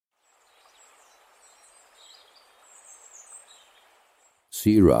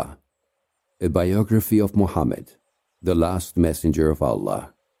Sirah, a biography of Muhammad, the last messenger of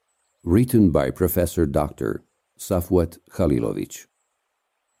Allah, written by Professor Dr. Safwat Khalilovich.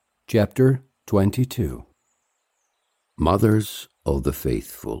 Chapter 22. Mothers of the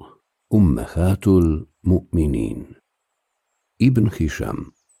Faithful, Ummahatul Mu'minin. Ibn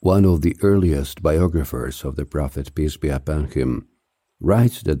Hisham, one of the earliest biographers of the Prophet, peace be upon him,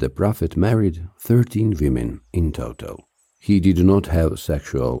 writes that the Prophet married 13 women in total. He did not have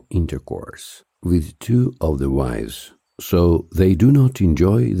sexual intercourse with 2 of the wives, so they do not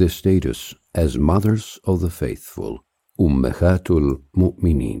enjoy the status as mothers of the faithful, Ummahatul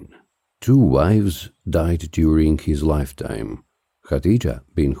Mu'minin. 2 wives died during his lifetime, Khadija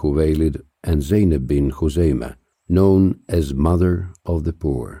bin Khuwaylid and Zaynab bin Khuzaymah, known as Mother of the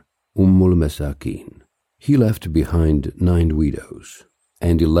Poor, Ummul Masakin. He left behind 9 widows,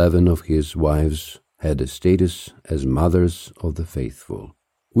 and 11 of his wives had a status as mothers of the faithful.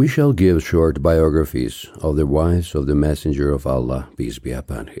 We shall give short biographies of the wives of the Messenger of Allah, peace be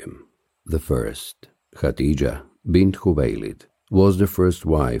upon him. The first, Khadija bint Khuwaylid, was the first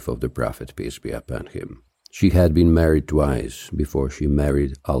wife of the Prophet, peace be upon him. She had been married twice before she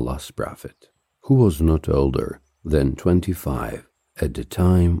married Allah's Prophet, who was not older than 25 at the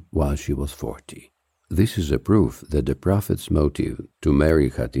time while she was 40. This is a proof that the Prophet's motive to marry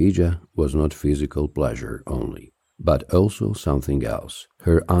Khadija was not physical pleasure only, but also something else,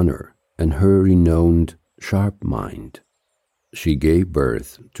 her honor and her renowned sharp mind. She gave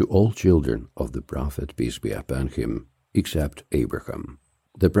birth to all children of the Prophet, peace be upon him, except Abraham.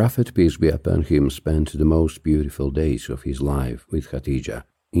 The Prophet, peace be upon him, spent the most beautiful days of his life with Khadija,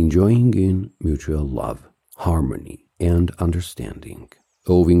 enjoying in mutual love, harmony, and understanding.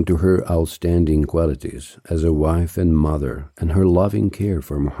 Owing to her outstanding qualities as a wife and mother and her loving care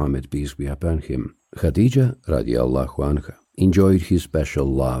for Muhammad, peace be upon him, Khadija radiallahu anha enjoyed his special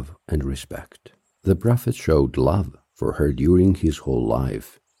love and respect. The Prophet showed love for her during his whole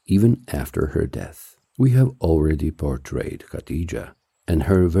life, even after her death. We have already portrayed Khadija and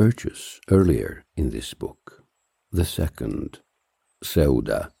her virtues earlier in this book. The second,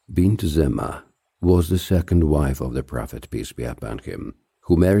 Sauda bint Zamah, was the second wife of the Prophet, peace be upon him,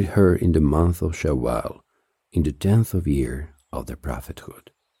 who married her in the month of Shawwal, in the 10th year of the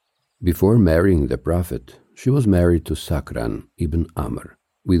prophethood. Before marrying the Prophet, she was married to Sakran ibn Amr,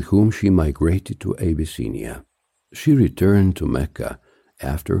 with whom she migrated to Abyssinia. She returned to Mecca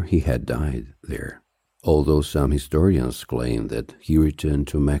after he had died there, although some historians claim that he returned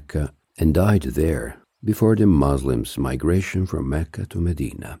to Mecca and died there before the Muslims' migration from Mecca to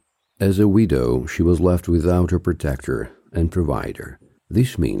Medina. As a widow, she was left without a protector and provider.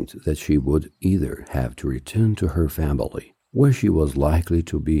 This meant that she would either have to return to her family, where she was likely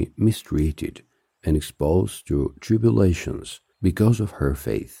to be mistreated and exposed to tribulations because of her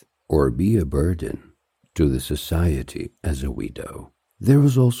faith, or be a burden to the society as a widow. There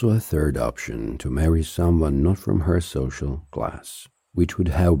was also a third option, to marry someone not from her social class, which would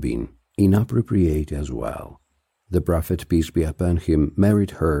have been inappropriate as well. The Prophet, peace be upon him,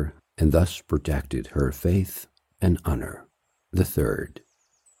 married her and thus protected her faith and honor. The third,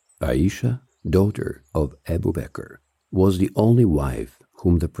 Aisha, daughter of Abu Bakr, was the only wife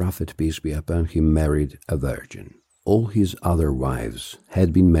whom the Prophet, peace be upon him, married a virgin. All his other wives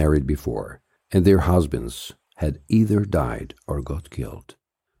had been married before, and their husbands had either died or got killed.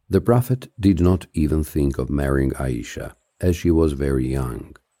 The Prophet did not even think of marrying Aisha, as she was very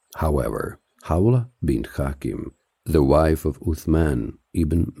young. However, Hawla bint Hakim, the wife of Uthman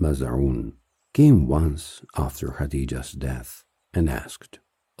ibn Maz'un, came once after Khadija's death and asked,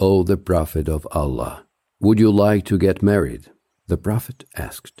 "O the Prophet of Allah, would you like to get married?" The Prophet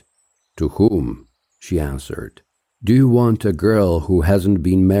asked, "To whom?" She answered, "Do you want a girl who hasn't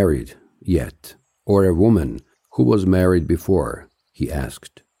been married yet, or a woman who was married before?" He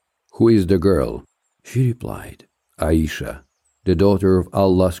asked, "Who is the girl?" She replied, "Aisha, the daughter of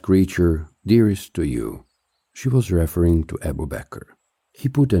Allah's creature, dearest to you." She was referring to Abu Bakr. He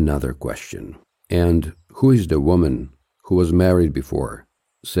put another question, "And who is the woman who was married before?"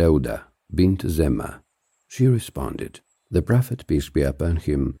 "Sauda bint Zamah." She responded. The Prophet, peace be upon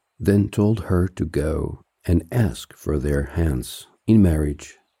him, then told her to go and ask for their hands in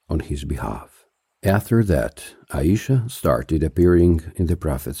marriage on his behalf. After that, Aisha started appearing in the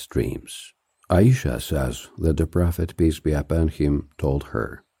Prophet's dreams. Aisha says that the Prophet, peace be upon him, told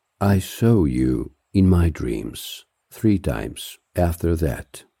her, "I saw you in my dreams 3 times. After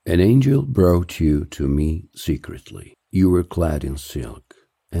that, an angel brought you to me secretly. You were clad in silk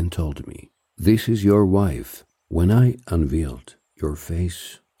and told me, 'This is your wife.' When I unveiled your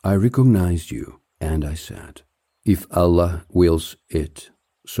face, I recognized you, and I said, If Allah wills it,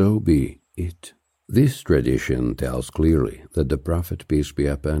 so be it. This tradition tells clearly that the Prophet, peace be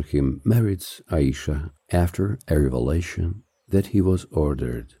upon him, married Aisha after a revelation that he was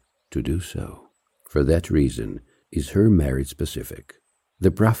ordered to do so. For that reason is her marriage specific.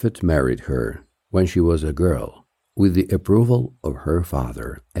 The Prophet married her when she was a girl, with the approval of her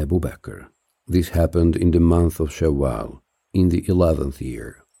father, Abu Bakr. This happened in the month of Shawwal, in the 11th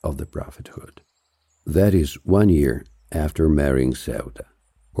year of the prophethood. That is 1 year after marrying Sauda,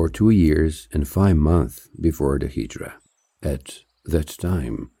 or 2 years and 5 months before the Hijrah. At that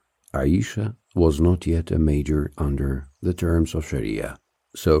time, Aisha was not yet a major under the terms of Sharia,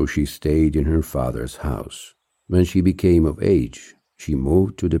 so she stayed in her father's house. When she became of age, she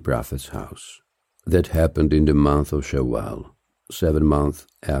moved to the Prophet's house. That happened in the month of Shawwal, 7 months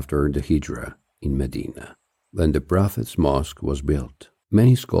after the Hijrah in Medina, when the Prophet's mosque was built.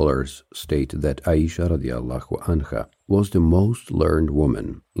 Many scholars state that Aisha radiallahu anha was the most learned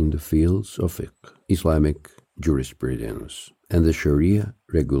woman in the fields of fiqh, Islamic jurisprudence, and the Sharia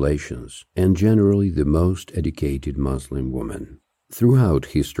regulations, and generally the most educated Muslim woman. Throughout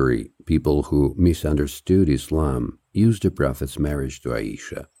history, people who misunderstood Islam used the Prophet's marriage to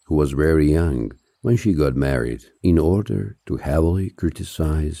Aisha, who was very young when she got married, in order to heavily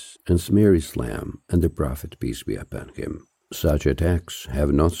criticize and smear Islam and the Prophet, peace be upon him. Such attacks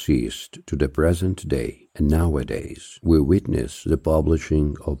have not ceased to the present day, and nowadays we witness the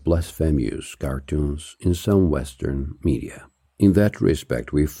publishing of blasphemous cartoons in some Western media. In that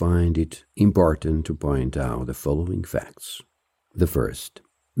respect, we find it important to point out the following facts. The first,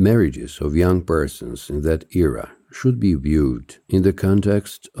 marriages of young persons in that era should be viewed in the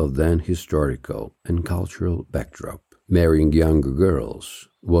context of then historical and cultural backdrop. Marrying young girls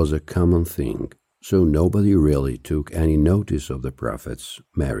was a common thing, so nobody really took any notice of the Prophet's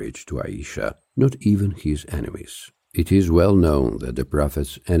marriage to Aisha, not even his enemies. It is well known that the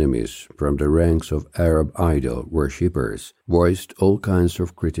Prophet's enemies from the ranks of Arab idol worshippers voiced all kinds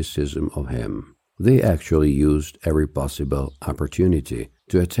of criticism of him. They actually used every possible opportunity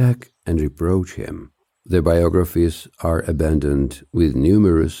to attack and reproach him. The biographies are abundant with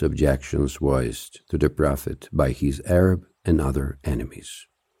numerous objections voiced to the Prophet by his Arab and other enemies.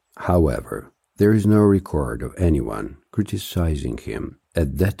 However, there is no record of anyone criticizing him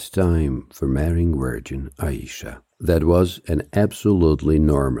at that time for marrying Virgin Aisha. That was an absolutely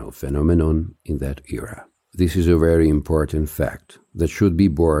normal phenomenon in that era. This is a very important fact that should be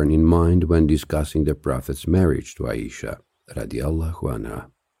borne in mind when discussing the Prophet's marriage to Aisha radiallahu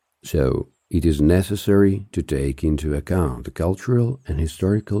anha. So, it is necessary to take into account the cultural and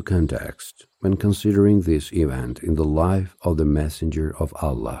historical context when considering this event in the life of the Messenger of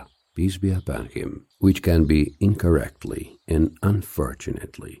Allah, peace be upon him, which can be incorrectly and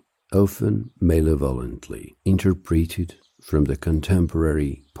unfortunately, often malevolently, interpreted from the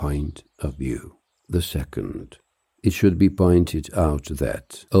contemporary point of view. The second, it should be pointed out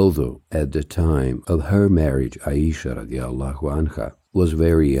that, although at the time of her marriage Aisha radiallahu anha was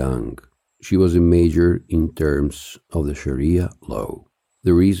very young, she was a major in terms of the Sharia law.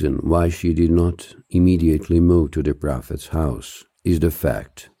 The reason why she did not immediately move to the Prophet's house is the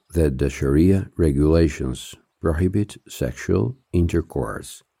fact that the Sharia regulations prohibit sexual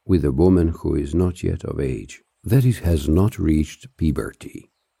intercourse with a woman who is not yet of age, that is, has not reached puberty.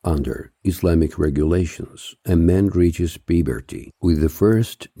 Under Islamic regulations, a man reaches puberty with the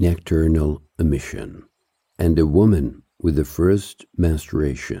first nocturnal emission, and a woman with the first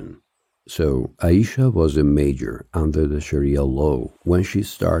menstruation. So, Aisha was a major under the Sharia law when she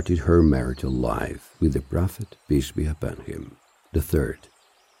started her marital life with the Prophet, peace be upon him. The third,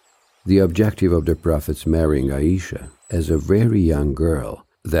 the objective of the Prophet's marrying Aisha as a very young girl,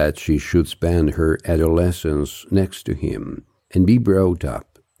 that she should spend her adolescence next to him and be brought up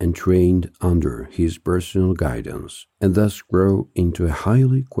and trained under his personal guidance, and thus grow into a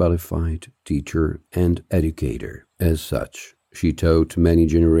highly qualified teacher and educator. As such, she taught many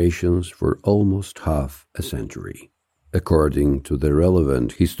generations for almost half a century. According to the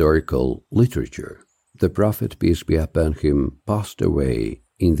relevant historical literature, the Prophet, peace be upon him, passed away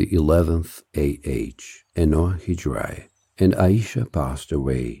in the 11th AH, Enoch Hijrai, and Aisha passed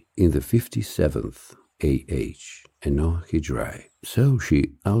away in the 57th AH, Enoch Hijrai. So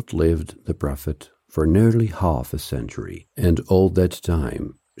she outlived the Prophet for nearly half a century, and all that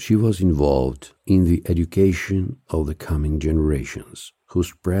time she was involved in the education of the coming generations who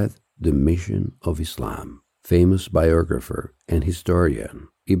spread the mission of Islam. Famous biographer and historian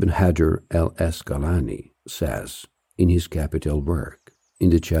Ibn Hajar al-Asqalani says in his capital work,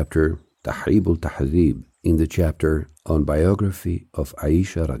 in the chapter Tahrib al-Tahdhib, in the chapter on biography of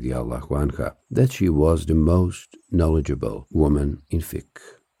Aisha radiallahu anha that she was the most knowledgeable woman in fiqh,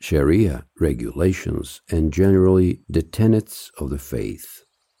 Sharia regulations, and generally the tenets of the faith.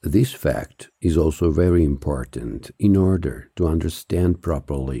 This fact is also very important in order to understand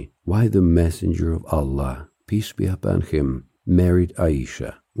properly why the Messenger of Allah, peace be upon him, married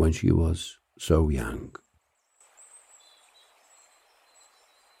Aisha when she was so young.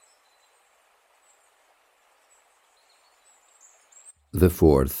 The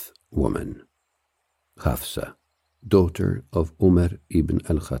fourth woman, Hafsa, daughter of Umar ibn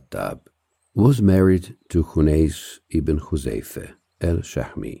al-Khattab, was married to Hunais ibn Huzayfah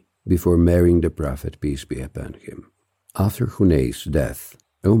al-Shahmi before marrying the Prophet, peace be upon him. After Hunais' death,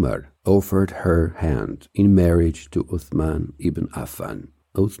 Umar offered her hand in marriage to Uthman ibn Affan.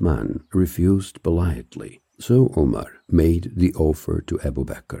 Uthman refused politely, so Umar made the offer to Abu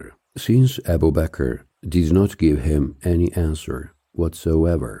Bakr. Since Abu Bakr did not give him any answer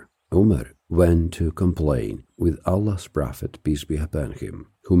whatsoever, Umar went to complain with Allah's Prophet, peace be upon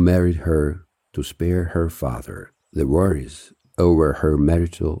him, who married her to spare her father the worries over her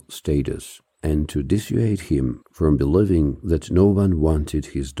marital status and to dissuade him from believing that no one wanted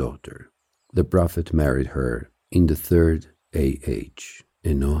his daughter. The Prophet married her in the third A.H.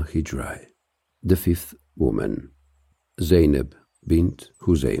 Enoah Hijrai. The fifth woman, Zainab bint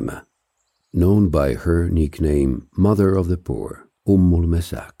Huzaymah, known by her nickname Mother of the Poor,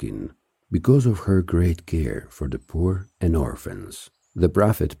 Masakin, because of her great care for the poor and orphans. The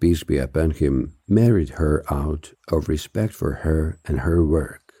Prophet, peace be upon him, married her out of respect for her and her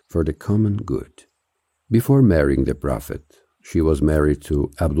work for the common good. Before marrying the Prophet, she was married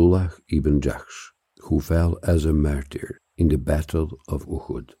to Abdullah ibn Jahsh, who fell as a martyr in the Battle of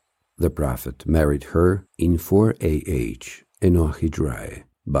Uhud. The Prophet married her in 4 A.H. Enoah Hijrai,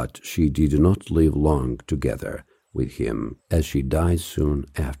 but she did not live long together with him, as she died soon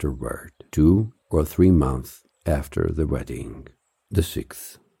afterward, 2 or 3 months after the wedding. The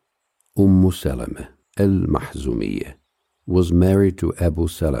sixth, Salama al-Mahzumiyah, was married to Abu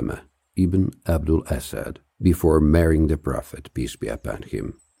Salama ibn Abdul Asad before marrying the Prophet, peace be upon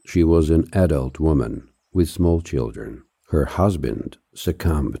him. She was an adult woman with small children. Her husband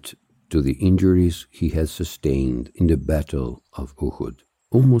succumbed to the injuries he had sustained in the Battle of Uhud.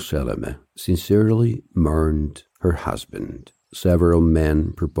 Salama sincerely mourned her husband. Several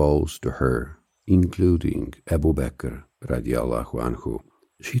men proposed to her, including Abu Bakr radiallahu anhu.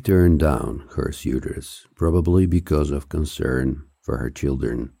 She turned down her suitors, probably because of concern for her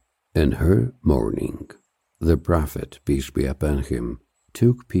children and her mourning. The Prophet, peace be upon him,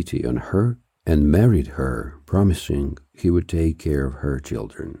 took pity on her and married her, promising he would take care of her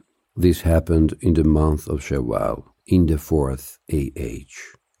children. This happened in the month of Shawwal, in the 4th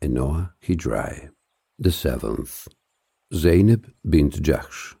A.H. Enoah Hijrai. The seventh, Zainab bint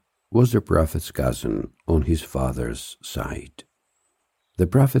Jahsh, was the Prophet's cousin on his father's side. The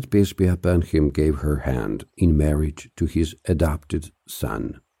Prophet, peace be upon him, gave her hand in marriage to his adopted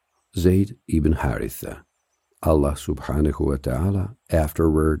son, Zayd ibn Haritha. Allah subhanahu wa ta'ala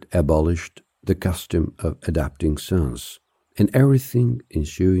afterward abolished the custom of adopting sons and everything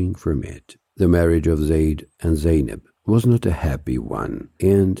ensuing from it. The marriage of Zayd and Zainab was not a happy one,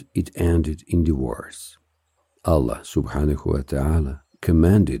 and it ended in divorce. Allah subhanahu wa ta'ala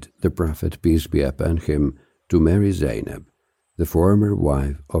commanded the Prophet, peace be upon him, to marry Zainab, the former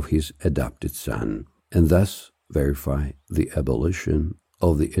wife of his adopted son, and thus verify the abolition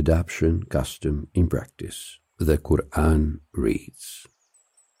of the adoption custom in practice. The Quran reads,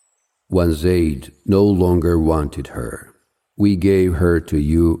 "When Zayd no longer wanted her, we gave her to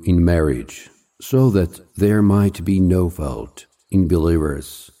you in marriage, so that there might be no fault in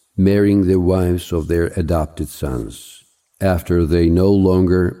believers marrying the wives of their adopted sons, after they no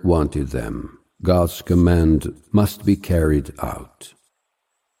longer wanted them. God's command must be carried out."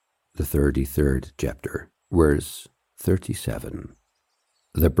 The 33rd chapter, verse 37.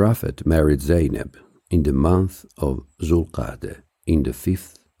 The Prophet married Zainab in the month of Zulqa'dah, in the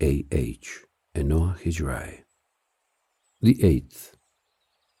 5th A.H. Enoah Hijrai. The 8th,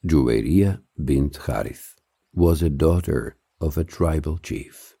 Juwayriyah bint Harith, was a daughter of a tribal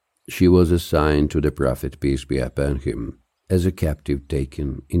chief. She was assigned to the Prophet, peace be upon him, as a captive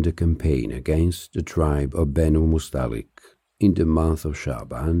taken in the campaign against the tribe of Banu Mustalik in the month of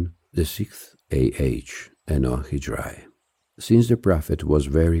Sha'ban, the 6th A.H. Enoah Hijrai. Since the Prophet was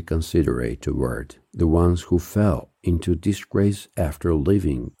very considerate toward the ones who fell into disgrace after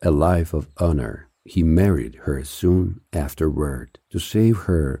living a life of honor, he married her soon afterward to save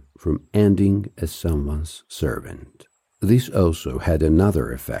her from ending as someone's servant. This also had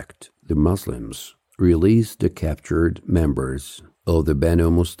another effect. The Muslims released the captured members of the Banu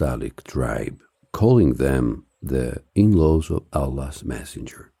Mustalik tribe, calling them the in-laws of Allah's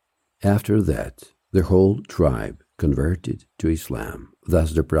Messenger. After that, the whole tribe converted to Islam.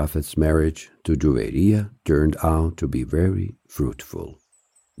 Thus the Prophet's marriage to Juwayriyah turned out to be very fruitful.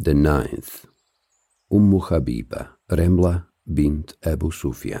 The 9th, Habiba, Remla bint Abu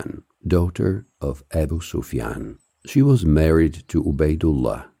Sufyan, daughter of Abu Sufyan. She was married to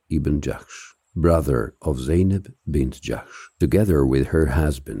Ubaydullah ibn Jahsh, brother of Zainab bint Jahsh. Together with her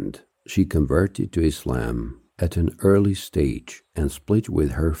husband, she converted to Islam at an early stage and split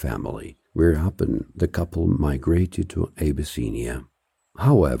with her family, whereupon the couple migrated to Abyssinia.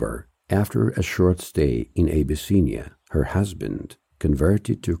 However, after a short stay in Abyssinia, her husband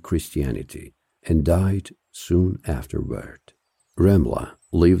converted to Christianity and died soon afterward. Remla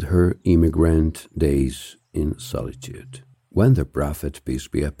lived her immigrant days in solitude. When the Prophet, peace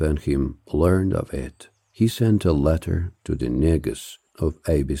be upon him, learned of it, he sent a letter to the Negus of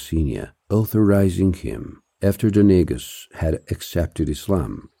Abyssinia, authorizing him, after the Negus had accepted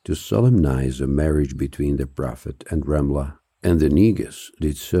Islam, to solemnize a marriage between the Prophet and Remla, and the Negus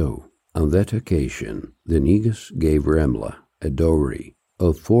did so. On that occasion, the Negus gave Remla a dowry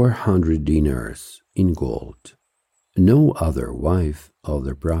of 400 dinars in gold. No other wife of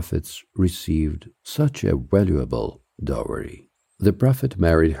the Prophet's received such a valuable dowry. The Prophet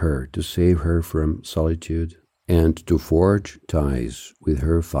married her to save her from solitude and to forge ties with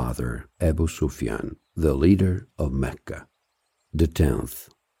her father, Abu Sufyan, the leader of Mecca. The 10th,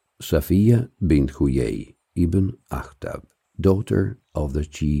 Safiya bint Huyay ibn Akhtab, daughter of the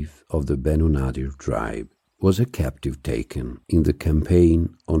chief of the Banu Nadir tribe, was a captive taken in the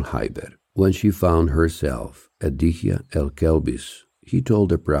campaign on Khaybar. When she found herself at Dihya el-Kelbis, he told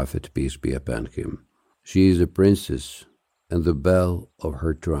the Prophet, peace be upon him, "She is a princess and the belle of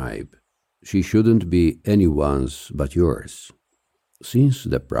her tribe. She shouldn't be anyone's but yours." Since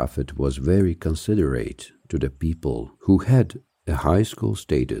the Prophet was very considerate to the people who had a high school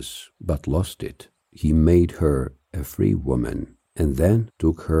status but lost it, he made her a free woman and then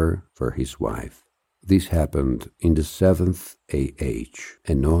took her for his wife. This happened in the 7th AH,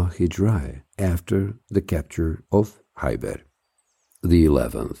 and Noah Hijrah, after the capture of Khaybar. The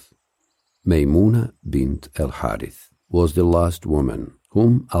 11th, Maymuna bint al-Harith, was the last woman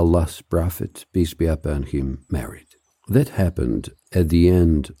whom Allah's Prophet, peace be upon him, married. That happened at the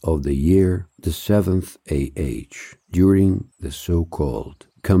end of the year, the 7th AH, during the so-called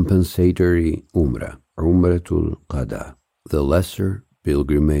compensatory Umrah, Umratul Qada, the lesser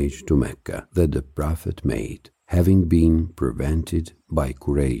pilgrimage to Mecca that the Prophet made, having been prevented by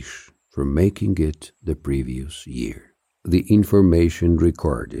Quraysh from making it the previous year. The information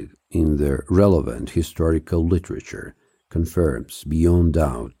recorded in the relevant historical literature confirms beyond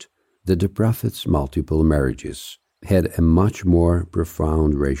doubt that the Prophet's multiple marriages had a much more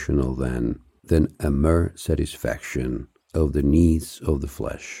profound rationale than a mere satisfaction of the needs of the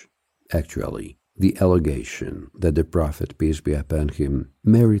flesh. Actually, the allegation that the Prophet, peace be upon him,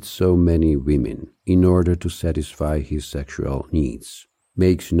 married so many women in order to satisfy his sexual needs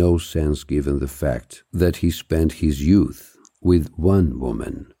makes no sense given the fact that he spent his youth with one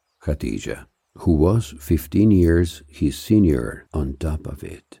woman, Khadija, who was 15 years his senior on top of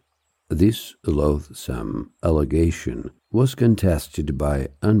it. This loathsome allegation was contested by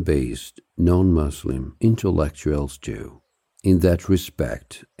unbased non-Muslim intellectuals too. In that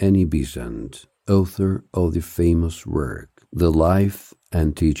respect, Annie Besant, author of the famous work, The Life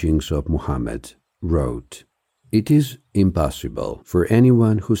and Teachings of Muhammad, wrote, "It is impossible for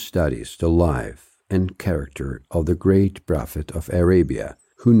anyone who studies the life and character of the great Prophet of Arabia,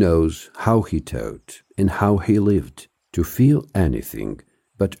 who knows how he taught and how he lived, to feel anything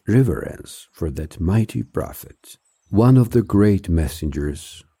but reverence for that mighty Prophet, one of the great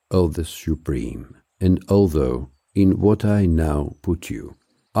messengers of the Supreme. And although in what I now put you,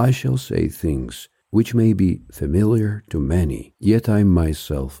 I shall say things which may be familiar to many, yet I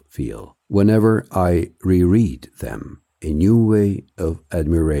myself feel, whenever I reread them, a new way of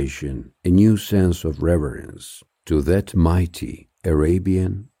admiration, a new sense of reverence to that mighty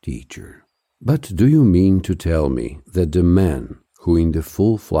Arabian teacher. But do you mean to tell me that the man who in the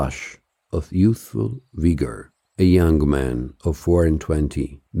full flush of youthful vigor, a young man of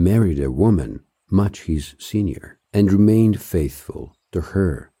 24, married a woman much his senior, and remained faithful to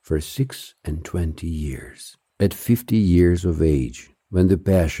her for 26 years. At 50 years of age, when the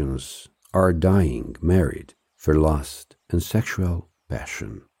passions are dying, married for lust and sexual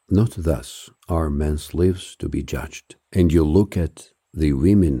passion. Not thus are men's lives to be judged. And you look at the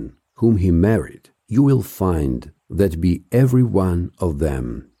women whom he married, you will find that be every one of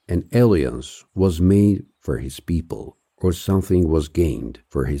them An alliance was made for his people, or something was gained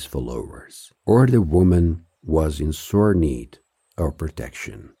for his followers, or the woman was in sore need of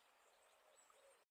protection.